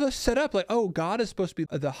you're kind of set up like, oh, God is supposed to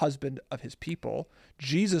be the husband of his people.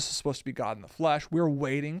 Jesus is supposed to be God in the flesh. We're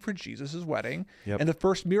waiting for Jesus' wedding. Yep. And the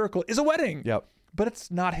first miracle is a wedding. Yep. but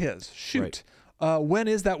it's not his. Shoot. Right. When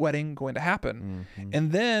is that wedding going to happen?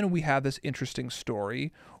 And then we have this interesting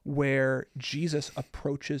story where Jesus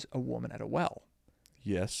approaches a woman at a well.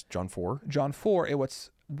 Yes, John 4. John 4, and what's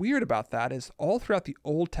weird about that is all throughout the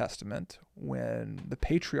Old Testament, when the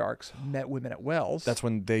patriarchs met women at wells, That's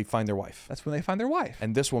when they find their wife. that's when they find their wife.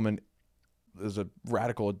 And this woman is a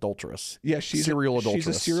radical adulteress. Yeah, she's serial adulteress.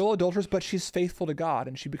 She's a serial adulteress, but she's faithful to God,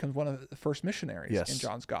 and she becomes one of the first missionaries Yes. in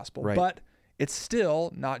John's gospel. Right. But it's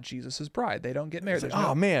still not Jesus's bride. They don't get married. It's There's like, no-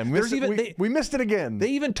 oh man, there's even we missed it again. they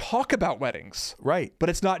even talk about weddings, right. but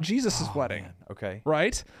it's not Jesus's wedding, Man. Okay.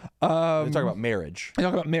 right? They talk about marriage. They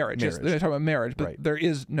talk about marriage. Yes, Marriage. they talk about marriage, but Right. there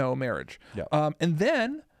is no marriage. Yeah. And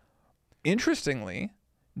then, interestingly,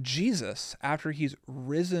 Jesus, after he's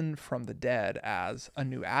risen from the dead as a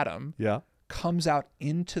new Adam, Yeah. comes out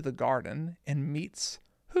into the garden and meets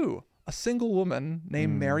who? A single woman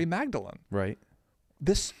named Mary Magdalene. Right.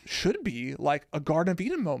 This should be like a Garden of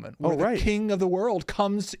Eden moment where right. the king of the world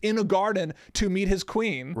comes in a garden to meet his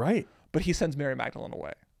queen, Right. but he sends Mary Magdalene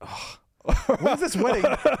away. When's this wedding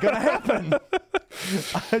gonna happen?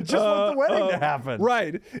 I just want the wedding to happen.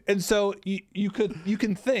 Right. And so you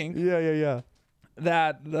can think Yeah.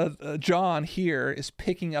 that John here is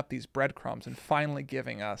picking up these breadcrumbs and finally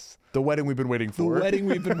giving us The wedding we've been waiting the for. wedding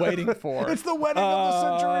we've been waiting for. It's the wedding of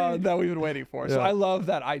the century. that we've been waiting for. So Yeah. I love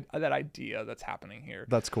that idea that's happening here.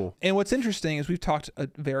 That's cool. And what's interesting is we've talked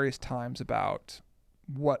at various times about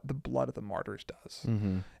what the blood of the martyrs does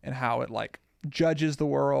and how it like judges the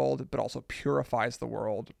world, but also purifies the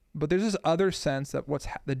world. But there's this other sense that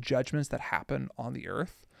the judgments that happen on the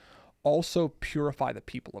earth also purify the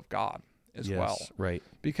people of God as well. Right.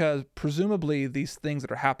 Because presumably these things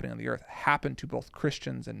that are happening on the earth happen to both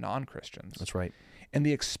Christians and non-Christians. That's right. And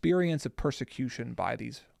the experience of persecution by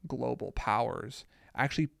these global powers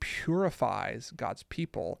actually purifies God's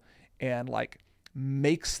people and like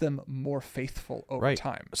makes them more faithful over Right.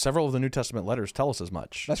 time. Several of the New Testament letters tell us as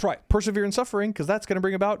much. That's right. Persevere in suffering, because that's going to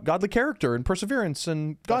bring about godly character and perseverance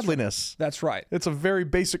and godliness. That's right. It's a very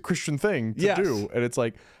basic Christian thing to Yes. do. And it's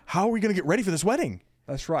like, how are we going to get ready for this wedding?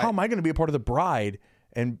 That's right. How am I going to be a part of the bride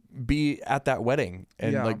and be at that wedding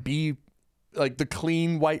and Yeah. like be like the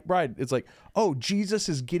clean white bride? It's like, oh, Jesus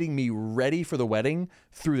is getting me ready for the wedding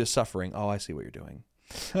through the suffering. Oh, I see what you're doing.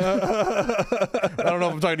 I don't know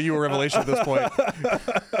if I'm talking to you or Revelation at this point.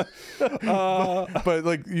 But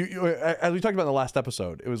like as we talked about in the last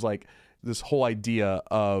episode, it was like this whole idea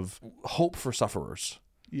of hope for sufferers.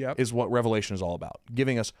 Yep. Is what Revelation is all about,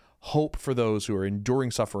 giving us hope for those who are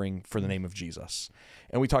enduring suffering for the name of Jesus.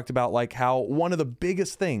 And we talked about like how one of the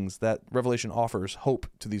biggest things that Revelation offers hope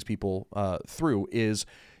to these people through is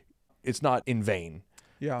it's not in vain.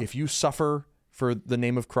 Yeah. If you suffer for the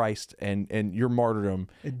name of Christ and your martyrdom,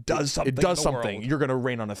 It does something. it does in the something. world. You're going to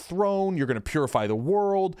reign on a throne. You're going to purify the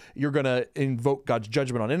world. You're going to invoke God's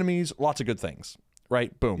judgment on enemies. Lots of good things,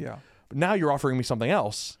 right? Boom. Yeah. But now you're offering me something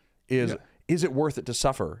else. Yeah. Is it worth it to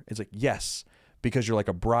suffer? It's like, yes, because you're like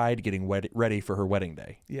a bride getting ready for her wedding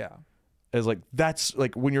day. Yeah. It's like, that's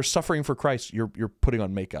like when you're suffering for Christ, you're putting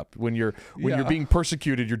on makeup. When you're Yeah. being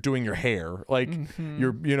persecuted, you're doing your hair. Like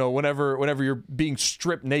you're, whenever you're being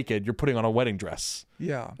stripped naked, you're putting on a wedding dress.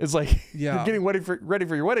 Yeah. It's like Yeah. you're getting ready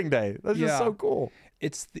for your wedding day. That's just Yeah. so cool.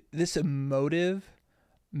 It's this emotive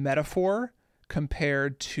metaphor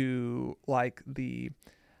compared to like the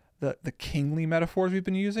kingly metaphors we've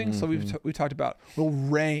been using. So we talked about we'll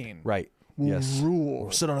reign, Right. we'll Yes. rule,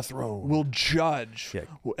 Or sit on a throne. we'll judge, Yeah.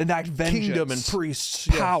 we'll enact vengeance, Kingdom and priests.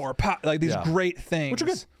 power, like these Yeah. great things, Which are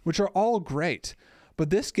good. which are all great. But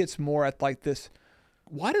this gets more at like this.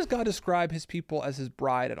 Why does God describe his people as his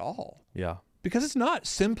bride at all? Yeah. Because it's not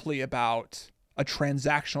simply about a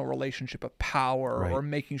transactional relationship of power Right. or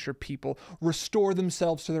making sure people restore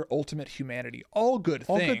themselves to their ultimate humanity. All good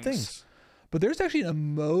All things. good things. But there's actually an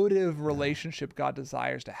emotive relationship God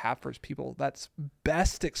desires to have for his people that's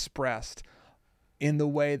best expressed in the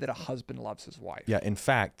way that a husband loves his wife. Yeah. In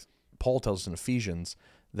fact, Paul tells us in Ephesians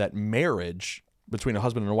that marriage between a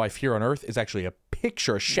husband and a wife here on earth is actually a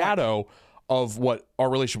picture, a shadow of what our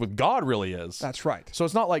relationship with God really is. That's right. So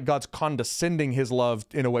it's not like God's condescending his love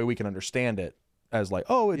in a way we can understand it as like,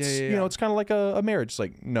 oh, it's, Yeah. it's kind of like a marriage. It's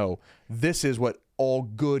like, no, this is what all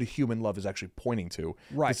good human love is actually pointing to.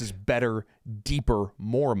 Right. This is better, deeper,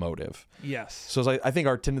 more emotive. Yes. So it's like, I think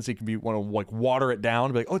our tendency can be want to like water it down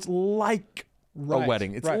and be like, oh, it's like a Right,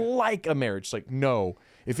 wedding. It's right. like a marriage. It's like, no,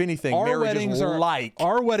 if anything, Our marriage weddings is are like.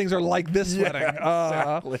 our weddings are like this Yeah, wedding.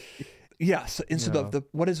 exactly. Yes. And so Yeah. the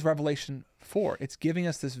what is Revelation for? It's giving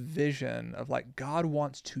us this vision of like God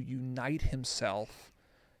wants to unite himself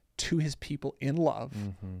to his people in love.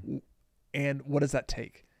 Mm-hmm. And what does that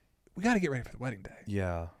take? we got to get ready for the wedding day.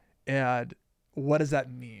 Yeah. And what does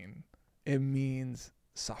that mean? It means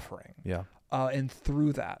suffering. Yeah. And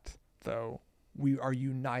through that, though, we are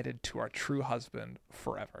united to our true husband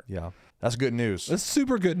forever. Yeah. That's good news. That's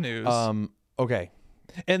super good news. Okay.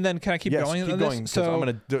 And then can I keep going? Keep going. So I'm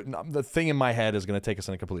going to do the thing in my head is going to take us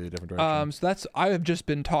in a completely different direction. So I have just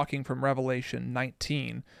been talking from Revelation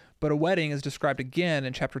 19, but a wedding is described again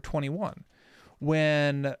in chapter 21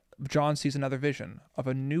 when John sees another vision of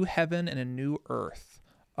a new heaven and a new earth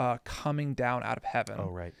coming down out of heaven. Oh,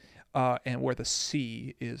 right. And where the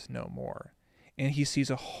sea is no more. And he sees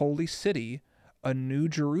a holy city, a new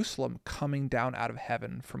Jerusalem coming down out of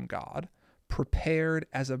heaven from God, prepared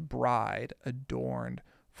as a bride adorned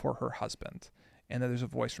for her husband. And then there's a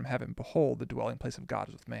voice from heaven, behold, the dwelling place of God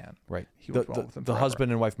is with man. Right. He will dwell with them the forever.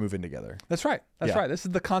 husband and wife move in together. That's right. That's Yeah. right. This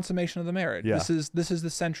is the consummation of the marriage. Yeah. This is the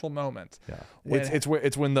central moment. Yeah. When-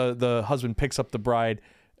 It's when the husband picks up the bride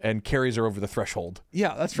and carries her over the threshold.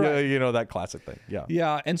 Yeah, that's right. Yeah, you know, that classic thing. Yeah.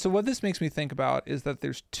 Yeah, and so what this makes me think about is that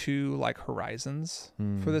there's two like horizons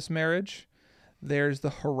for this marriage. There's the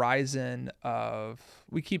horizon of,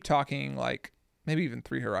 we keep talking like maybe even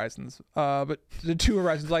three horizons, but the two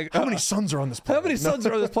horizons, like How many suns are on this planet? how many suns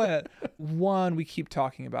are on this planet? One, we keep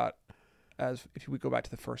talking about, as if we go back to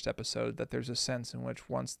the first episode, that there's a sense in which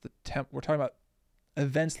once we're talking about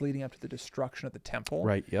events leading up to the destruction of the temple.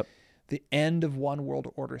 Right. Yep. The end of one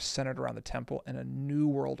world order centered around the temple and a new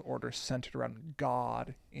world order centered around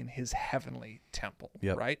God in his heavenly temple,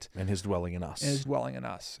 Yep. right? And his dwelling in us. And his dwelling in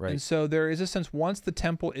us. Right. And so there is a sense, once the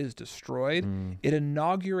temple is destroyed, it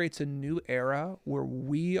inaugurates a new era where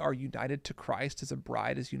we are united to Christ as a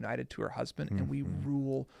bride is united to her husband, and we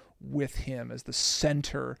rule with him as the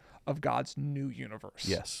center of God's new universe.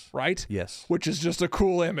 Yes. Right? Yes. Which is just a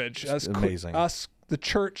cool image. As amazing. Us, the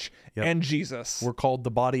church, Yep. and Jesus. We're called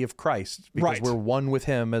the body of Christ because Right. we're one with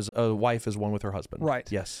him as a wife is one with her husband. Right.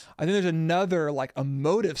 Yes. I think there's another like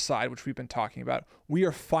emotive side, which we've been talking about. We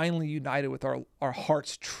are finally united with our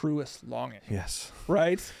heart's truest longing, Yes.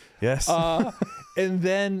 right? Yes. And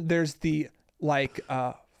then there's the like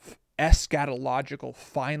eschatological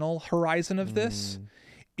final horizon of this,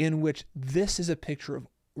 in which this is a picture of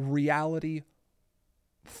reality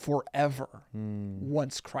forever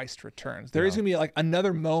once Christ returns. There is going to be like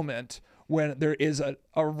another moment when there is a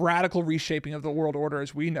radical reshaping of the world order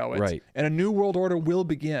as we know it. Right. And a new world order will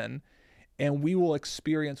begin, and we will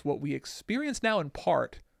experience what we experience now in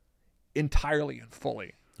part entirely and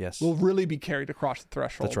fully. Yes. Will really be carried across the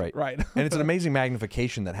threshold. That's right. Right. And it's an amazing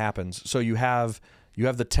magnification that happens. So you have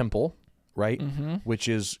the temple, right? Which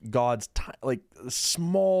is God's like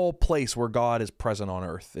small place where God is present on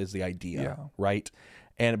earth is the idea, Yeah. right?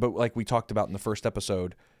 But like we talked about in the first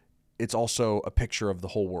episode, it's also a picture of the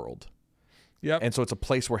whole world. Yep. And so it's a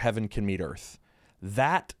place where heaven can meet earth.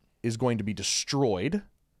 That is going to be destroyed,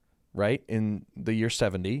 right, in the year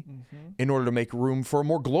 70 in order to make room for a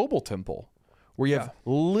more global temple where you have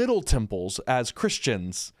little temples as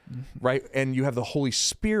Christians, right? And you have the Holy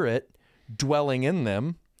Spirit dwelling in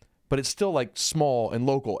them, but it's still like small and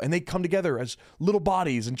local, and they come together as little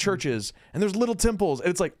bodies and churches, and there's little temples, and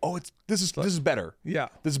it's like, oh, this is better. Yeah.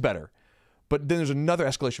 This is better. But then there's another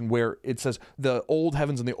escalation where it says the old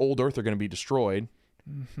heavens and the old earth are going to be destroyed,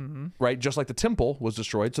 right? Just like the temple was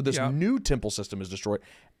destroyed. So this new temple system is destroyed,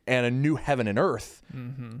 and a new heaven and earth.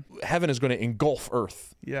 Heaven is going to engulf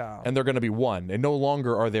earth. Yeah. And they're going to be one. And no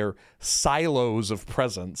longer are there silos of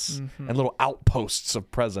presence and little outposts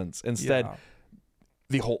of presence. Instead,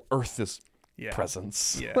 the whole earth is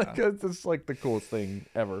presence. Yeah. Like, it's like the coolest thing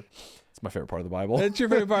ever. It's my favorite part of the Bible. It's your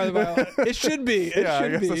favorite part of the Bible. It should be. It I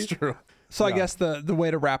should guess be. that's true. So I guess the way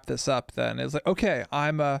to wrap this up then is like, okay,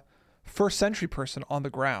 I'm a first century person on the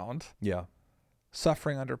ground, Yeah.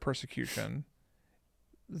 suffering under persecution.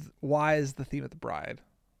 Why is the theme of the bride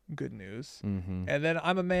good news? And then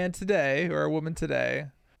I'm a man today or a woman today.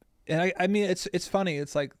 And I mean, it's funny.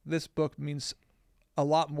 It's like this book means a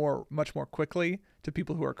lot more, much more quickly to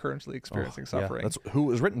people who are currently experiencing suffering. That's who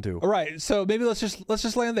it was written to. All right. So maybe let's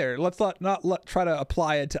just land there. Let's not try to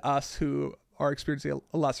apply it to us who are experiencing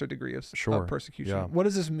a lesser degree of persecution. Yeah. What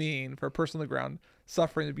does this mean for a person on the ground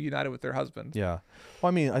suffering to be united with their husband? Yeah. Well,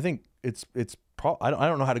 I mean, I think I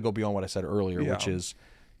don't know how to go beyond what I said earlier, which is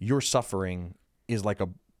your suffering is like a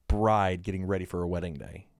bride getting ready for a wedding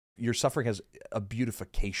day. Your suffering has a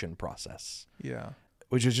beautification process. Yeah.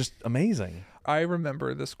 Which is just amazing. I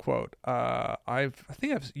remember this quote. I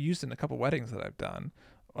think I've used it in a couple weddings that I've done,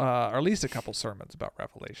 or at least a couple sermons about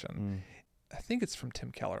Revelation. I think it's from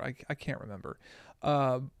Tim Keller. I can't remember.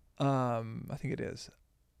 I think it is.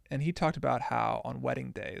 And he talked about how on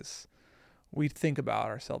wedding days, we think about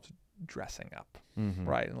ourselves dressing up,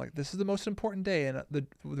 right? And like, this is the most important day, and the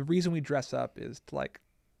reason we dress up is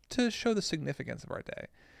to show the significance of our day.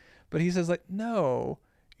 But he says, like, no,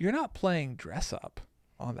 you're not playing dress up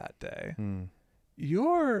on that day.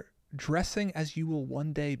 You're dressing as you will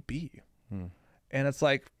one day be. And it's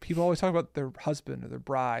like, people always talk about their husband or their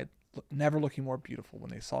bride never looking more beautiful when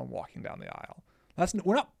they saw him walking down the aisle.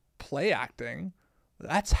 We're not play acting.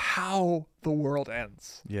 That's how the world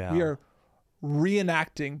ends. Yeah. We are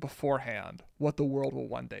reenacting beforehand what the world will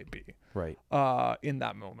one day be. Right. In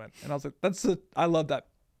that moment. And I was like, I love that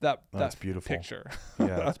That's beautiful picture.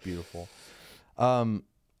 Yeah, that's beautiful.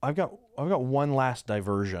 I've got one last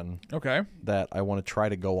diversion. Okay. That I want to try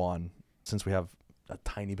to go on since we have a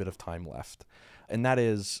tiny bit of time left. And that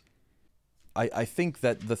is, I think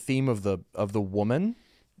that the theme of the woman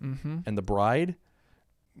and the bride,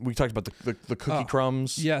 we talked about the cookie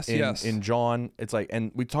crumbs in John. It's like,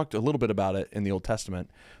 and we talked a little bit about it in the Old Testament,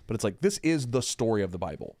 but it's like, this is the story of the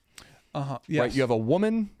Bible. Yes. Right? You have a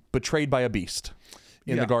woman betrayed by a beast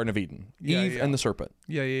in the Garden of Eden, Eve and the serpent.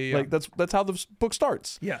 Yeah. Like that's how the book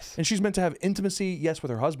starts. Yes. And she's meant to have intimacy, yes,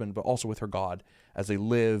 with her husband, but also with her God as they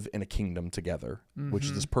live in a kingdom together, which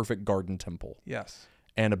is this perfect garden temple. Yes.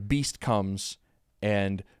 And a beast comes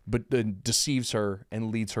but deceives her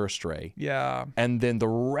and leads her astray. Yeah. And then the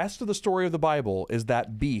rest of the story of the Bible is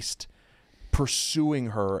that beast pursuing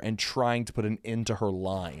her and trying to put an end to her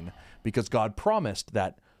line, because God promised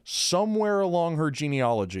that somewhere along her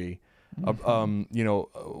genealogy, one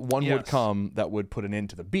would come that would put an end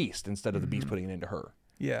to the beast instead of the beast putting an end to her.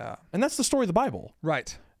 Yeah. And that's the story of the Bible.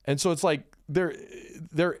 Right. And so it's like there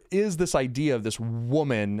is this idea of this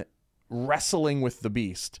woman wrestling with the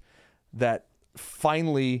beast that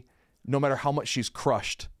finally, no matter how much she's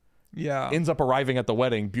crushed, ends up arriving at the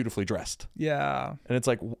wedding beautifully dressed. Yeah. And it's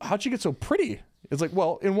like, how'd she get so pretty? It's like,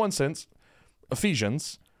 well, in one sense,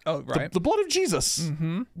 Ephesians, the blood of Jesus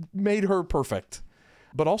made her perfect.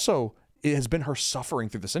 But also, it has been her suffering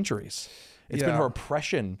through the centuries. It's been her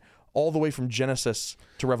oppression all the way from Genesis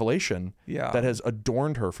to Revelation that has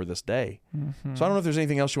adorned her for this day. So I don't know if there's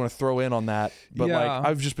anything else you want to throw in on that, but like,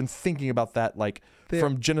 I've just been thinking about that, like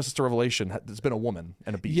from Genesis to Revelation, there's been a woman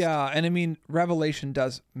and a beast. Yeah, and I mean, Revelation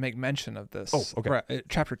does make mention of this. Oh, okay.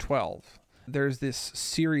 Chapter 12, there's this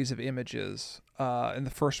series of images, and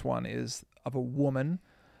the first one is of a woman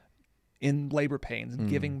in labor pains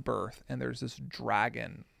giving birth, and there's this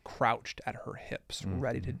dragon crouched at her hips,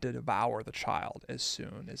 ready to devour the child as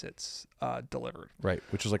soon as it's delivered. Right,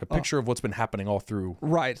 which is like a picture of what's been happening all through.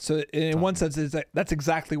 Right, so in one sense, that's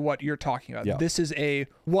exactly what you're talking about. Yeah. This is a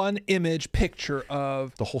one image picture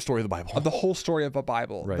of the whole story of the Bible. Of the whole story of a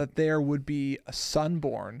Bible, that there would be a son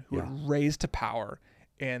born who would raise to power,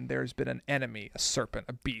 and there's been an enemy, a serpent,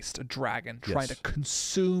 a beast, a dragon, trying to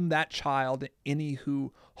consume that child and any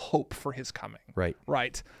who hope for his coming.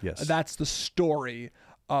 Right. Yes. That's the story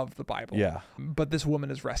of the Bible. Yeah. But this woman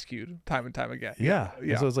is rescued time and time again. Yeah.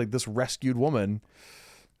 And so it's like this rescued woman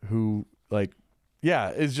who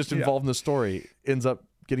is just involved in the story, ends up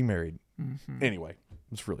getting married. Anyway,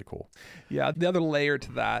 it's really cool. Yeah. The other layer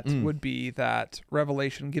to that would be that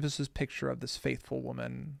Revelation gives us this picture of this faithful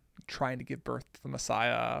woman trying to give birth to the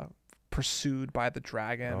Messiah, pursued by the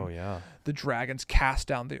dragon. Oh, yeah. The dragon's cast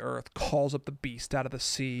down the earth, calls up the beast out of the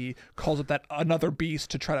sea, calls up that another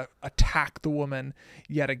beast to try to attack the woman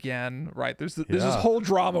yet again, right? There's this whole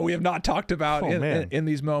drama we have not talked about in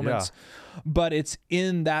these moments. Yeah. But it's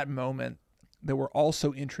in that moment that we're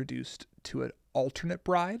also introduced to an alternate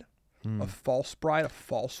bride, a false bride, a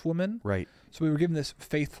false woman. Right. So we were given this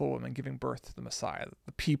faithful woman giving birth to the Messiah,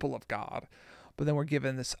 the people of God. But then we're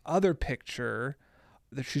given this other picture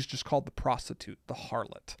that she's just called the prostitute, the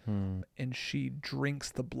harlot, and she drinks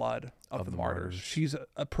the blood of the martyrs. She's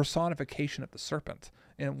a personification of the serpent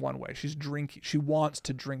in one way. She wants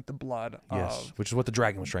to drink the blood of, which is what the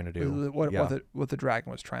dragon was trying to do. What the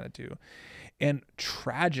dragon was trying to do. And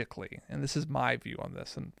tragically, and this is my view on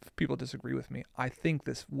this, and if people disagree with me, I think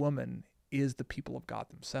this woman is the people of God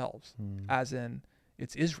themselves, as in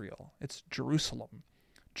it's Israel, it's Jerusalem.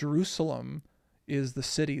 Jerusalem is the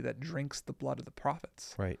city that drinks the blood of the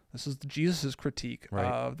prophets. Right. This is Jesus' critique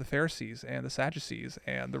of the Pharisees and the Sadducees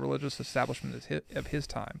and the religious establishment of his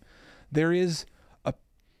time. There is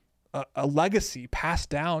a legacy passed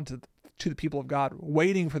down to the people of God,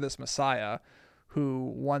 waiting for this Messiah,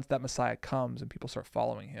 who, once that Messiah comes and people start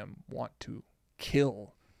following him, want to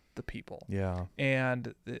kill the people. Yeah.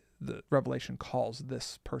 And the Revelation calls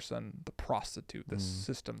this person the prostitute, this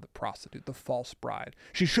system, the prostitute, the false bride.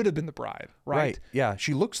 She should have been the bride, right? Yeah.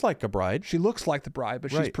 She looks like a bride. She looks like the bride,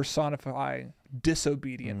 but she's personifying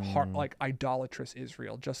disobedient, like idolatrous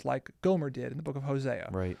Israel, just like Gomer did in the book of Hosea.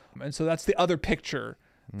 Right. And so that's the other picture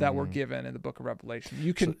that we're given in the book of Revelation.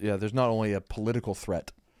 You can, there's not only a political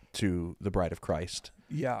threat to the bride of Christ,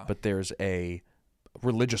 but there's a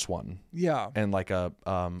religious one, and like a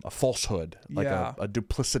falsehood, like a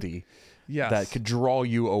duplicity, that could draw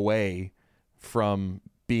you away from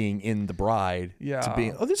being in the bride to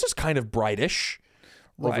being, this is kind of bride-ish.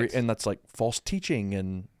 Right. And that's like false teaching.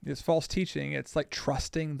 And it's false teaching. It's like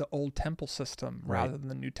trusting the old temple system rather than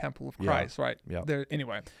the new temple of Christ. Right. Yeah.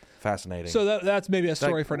 Anyway. Fascinating. So that's maybe a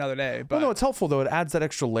story for another day. But no, it's helpful though. It adds that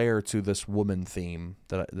extra layer to this woman theme,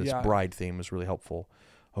 this bride theme is really helpful.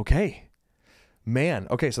 Okay. Man.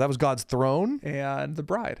 Okay. So that was God's throne and the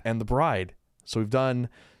bride. So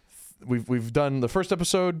we've done the first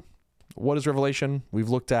episode. What is Revelation? We've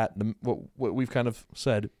looked at what we've kind of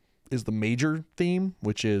said is the major theme,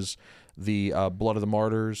 which is the blood of the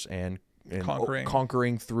martyrs and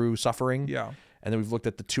conquering through suffering. Yeah. And then we've looked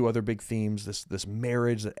at the two other big themes, this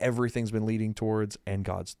marriage that everything's been leading towards, and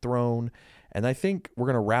God's throne. And I think we're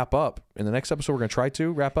going to wrap up. In the next episode, we're going to try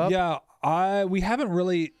to wrap up. Yeah, we haven't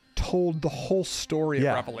really told the whole story of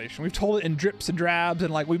Revelation. We've told it in drips and drabs,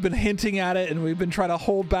 and like we've been hinting at it, and we've been trying to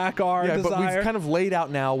hold back our desire. But we've kind of laid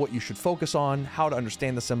out now what you should focus on, how to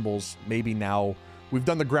understand the symbols. Maybe now we've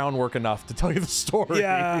done the groundwork enough to tell you the story.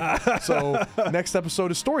 Yeah. So next episode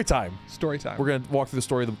is story time. Story time. We're going to walk through the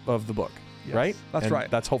story of the book, right? That's right.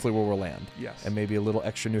 That's hopefully where we'll land. Yes. And maybe a little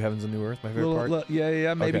extra new heavens and new earth, my favorite part.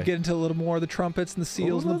 Maybe get into a little more of the trumpets and the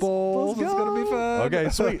seals and the bowls. It's going to be fun. Okay,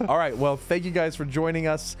 sweet. All right. Well, thank you guys for joining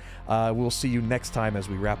us. We'll see you next time as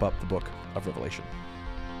we wrap up the book of Revelation.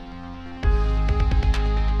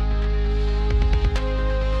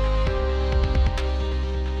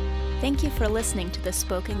 Thank you for listening to the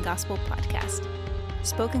Spoken Gospel Podcast.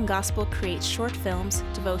 Spoken Gospel creates short films,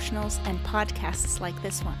 devotionals, and podcasts like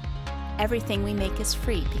this one. Everything we make is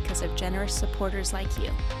free because of generous supporters like you.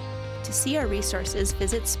 To see our resources,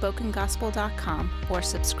 visit spokengospel.com or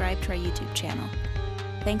subscribe to our YouTube channel.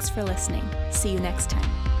 Thanks for listening. See you next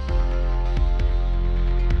time.